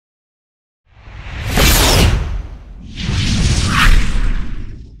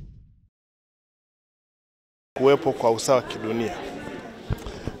kuwepo kwa usawa kidunia.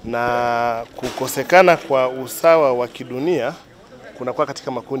 Na kukosekana kwa usawa wa kidunia kunakuwa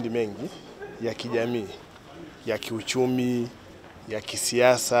katika makundi mengi ya kijamii, ya kiuchumi, ya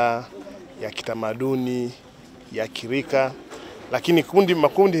kisiasa, ya kitamaduni, ya kirika. Lakini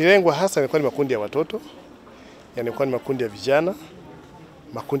makundi lengwa hasa yanakuwa ni makundi ya watoto, yanakuwa ni makundi ya vijana,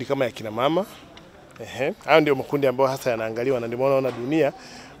 makundi kama ya kina mama. Hayo ndio makundi ambayo hasa yanaangaliwa, na ndio maana unaona dunia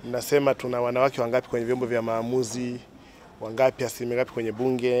mnasema tuna wanawake wangapi kwenye vyombo vya maamuzi, wangapi, asilimia ngapi kwenye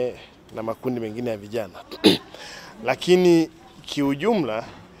bunge, na makundi mengine ya vijana. Lakini kiujumla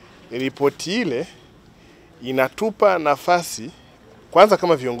ripoti ile inatupa nafasi kwanza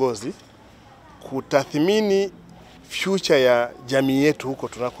kama viongozi kutathmini future ya jamii yetu huko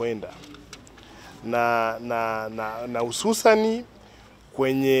tunakoenda, na hususani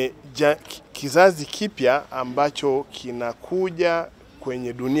kwenye kizazi kipya ambacho kinakuja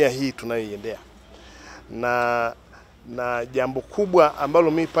kwenye dunia hii tunayoiendea. Na jambo kubwa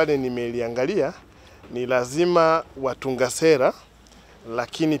ambalo mimi pale nimeliangalia ni lazima watunga sera,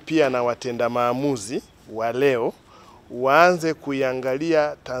 lakini pia na watenda maamuzi wa leo waanze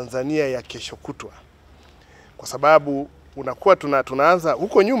kuiangalia Tanzania ya kesho kutwa. Kwa sababu unakuwa tunaanza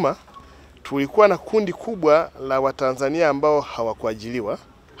huko nyuma, tulikuwa na kundi kubwa la Watanzania ambao hawakuajiliwa,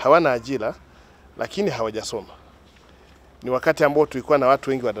 hawana ajira, lakini hawajasoma. Ni wakati ambao tulikuwa na watu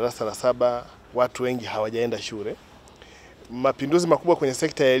wengi wa darasa la 7, watu wengi hawajaenda shule. Mapinduzi makubwa kwenye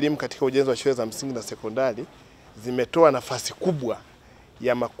sekta ya elimu katika ujenzi wa shule za msingi na sekondari zimetoa nafasi kubwa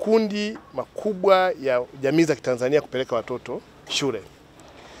ya makundi makubwa ya jamii za Kitanzania kupeleka watoto shule.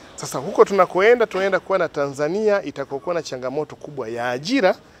 Sasa huko tunakoenda tunaenda kuwa na Tanzania itakokuwa na changamoto kubwa ya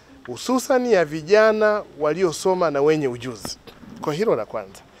ajira, hususani ya vijana waliosoma na wenye ujuzi. Kwa hilo la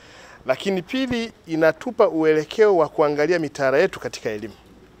kwanza. Lakini pili, inatupa uelekeo wa kuangalia mitaala yetu katika elimu.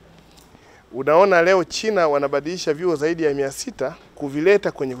 Unaona leo China wanabadilisha vyuo zaidi ya 600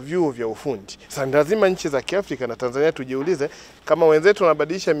 kuvileta kwenye vyuo vya ufundi. Sasa lazima nchi za Kiafrika na Tanzania tujiulize, kama wenzetu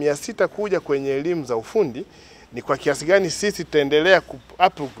wanabadilisha 600 kuja kwenye elimu za ufundi, ni kwa kiasi gani sisi tutaendelea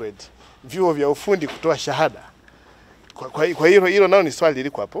ku-upgrade vyuo vya ufundi kutoa shahada. Kwa hilo nao ni swali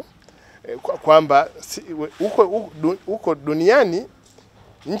liko hapo, kwamba huko duniani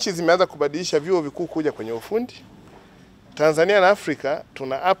nchi zimeanza kubadilisha vyuo vikuu kuja kwenye ufundi. Tanzania na Afrika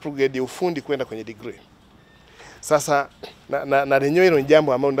tuna upgrade ufundi kwenda kwenye degree. Sasa na lenyewe hilo ni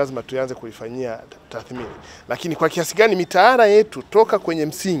jambo ambalo lazima tuanze kulifanyia tathmini. Lakini kwa kiasi gani mitaala yetu toka kwenye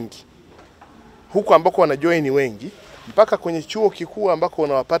msingi huko ambako wanajoin wengi mpaka kwenye chuo kikuu ambako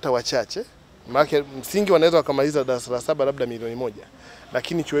wanawapata wachache, maana msingi wanaweza wakamaliza darasa la 7 labda milioni 1,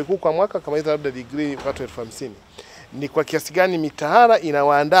 lakini chuo kikuu kwa mwaka kamaliza labda degree watu 50,000. Ni kwa kiasi gani mitaala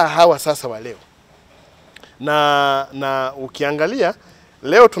inawaandaa hawa sasa wa leo? Na ukiangalia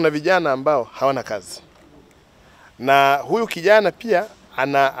leo tuna vijana ambao hawana kazi. Na huyu kijana pia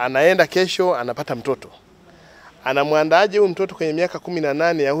anaenda kesho anapata mtoto. Anamwandaaje huyu mtoto kwenye miaka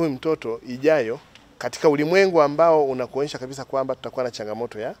 18 ya huyu mtoto ijayo katika ulimwengu ambao unakuonyesha kabisa kwamba tutakuwa na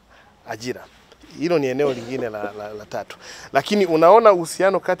changamoto ya ajira? Hilo ni eneo lingine la tatu. Lakini unaona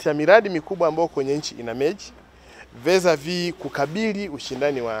uhusiano kati ya miradi mikubwa ambayo kwenye nchi ina merge vis-a-vis kukabili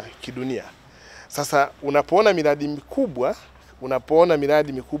ushindani wa kidunia. Sasa unapoona miradi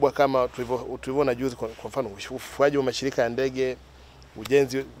mikubwa kama tulivyoona juzi, kwa mfano ufuaji wa mashirika ya ndege,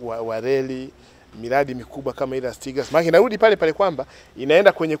 ujenzi wa reli, miradi mikubwa kama ile Stigas, maana inarudi pale kwamba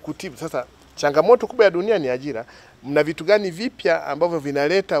inaenda kwenye kutibu. Sasa changamoto kubwa ya dunia ni ajira. Mna vitu gani vipya ambavyo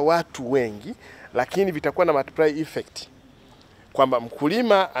vinaleta watu wengi lakini vitakuwa na multiply effect, kwamba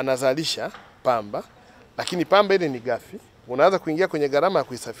mkulima anazalisha pamba lakini pamba ile ni ghafi, unaanza kuingia kwenye gharama ya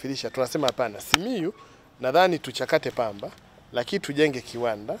kuisafirisha. Tunasema hapana, Simiyu nadhani tuchakate pamba lakini tujenge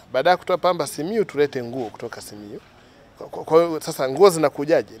kiwanda, baada ya kutoa pamba Simiyu tulete nguo kutoka Simiyu. Kwa hiyo sasa nguo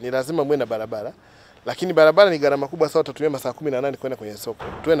zinakujaje? Ni lazima muwe na barabara, lakini barabara ni gharama kubwa sana, tutatumia masaa 18 kwenda kwenye soko.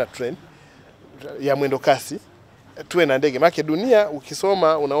 Tuwe na train ya mwendo kasi, tuwe na ndege. Maana dunia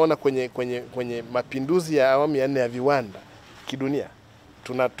ukisoma unaona kwenye mapinduzi ya awamu ya 4 ya viwanda kidunia,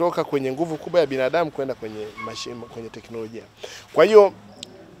 tunatoka kwenye nguvu kubwa ya binadamu kwenda kwenye teknolojia. Kwa hiyo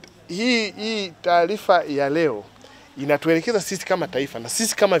hii taarifa ya leo inatuelekeza sisi kama taifa na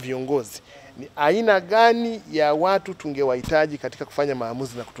sisi kama viongozi ni aina gani ya watu tungewahitaji katika kufanya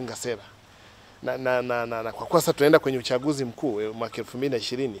maamuzi na kutunga sera. Na kwa sasa tunaenda kwenye uchaguzi mkuu mwaka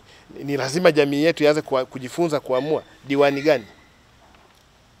 2020, ni lazima jamii yetu ianze kujifunza kuamua diwani gani.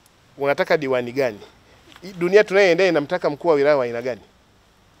 Unataka diwani gani? Dunia tunayoendea inamtaka mkuu wa wilaya wa aina gani?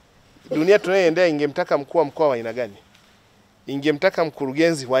 Dunia tunayoendea ingemtaka mkuu wa mkoa wa aina gani? Ingemtaka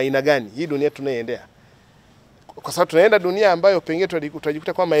mkurugenzi wa aina gani? Hii dunia tunayoendea. Kwa sababu tunaenda dunia ambayo pengine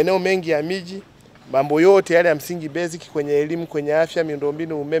tutajikuta kwa maeneo mengi ya miji Mambo yote yale ya msingi basic kwenye elimu, kwenye afya,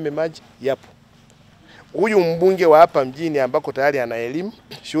 miundombinu, umeme, maji yapo. Huyu mbunge wa hapa mjini ambako tayari ana elimu,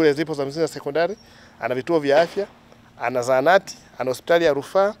 shule zipo za msingi na sekondari, ana vituo vya afya, ana zahanati, ana hospitali ya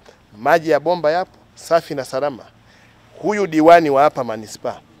rufaa, maji ya bomba yapo, safi na salama. Huyu diwani wa hapa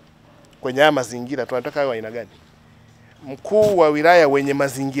manispaa kwenye haya mazingira tunataka awe aina gani? Mkuu wa wilaya wenye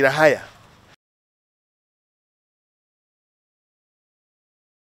mazingira haya.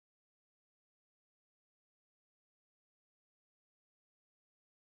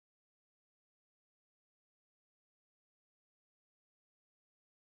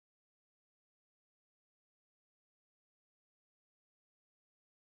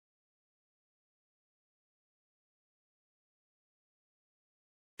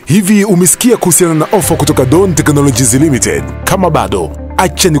 Hivi umesikia kuhusiana na ofa kutoka Dawn Technologies Limited? Kama bado,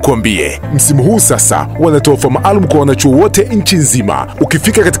 acha nikuambie, msimu huu sasa wanatoa ofa maalum kwa wanachuo wote nchi nzima.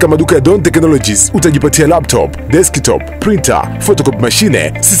 Ukifika katika maduka ya Dawn Technologies utajipatia laptop, desktop, printer, photocopy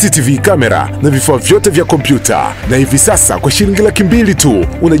machine, CCTV camera na vifaa vyote vya kompyuta. Na hivi sasa kwa shilingi 200,000 tu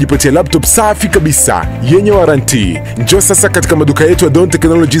unajipatia laptop safi kabisa yenye warranty. Njoo sasa katika maduka yetu ya Dawn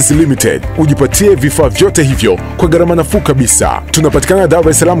Technologies Limited ujipatie vifaa vyote hivyo kwa gharama nafuu kabisa. Tunapatikana Dar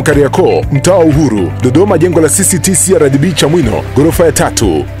es Salaam Kariakoo, mtaa wa Uhuru, Dodoma jengo la CCTC RDB Chamwino, ghorofa ya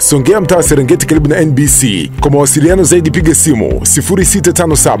 3, Songea mtaa Serengeti karibu na NBC. Kwa mawasiliano zaidi piga simu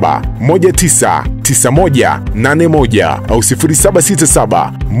 0657 199181 au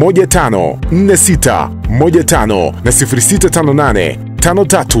 0767 154615 na 0658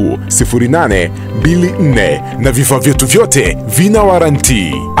 530824 na vifaa vyetu vyote vina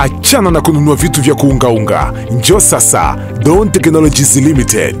waranti. Achana na kununua vitu vya kuungaunga. Njoo sasa Dawn Technologies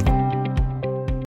Limited.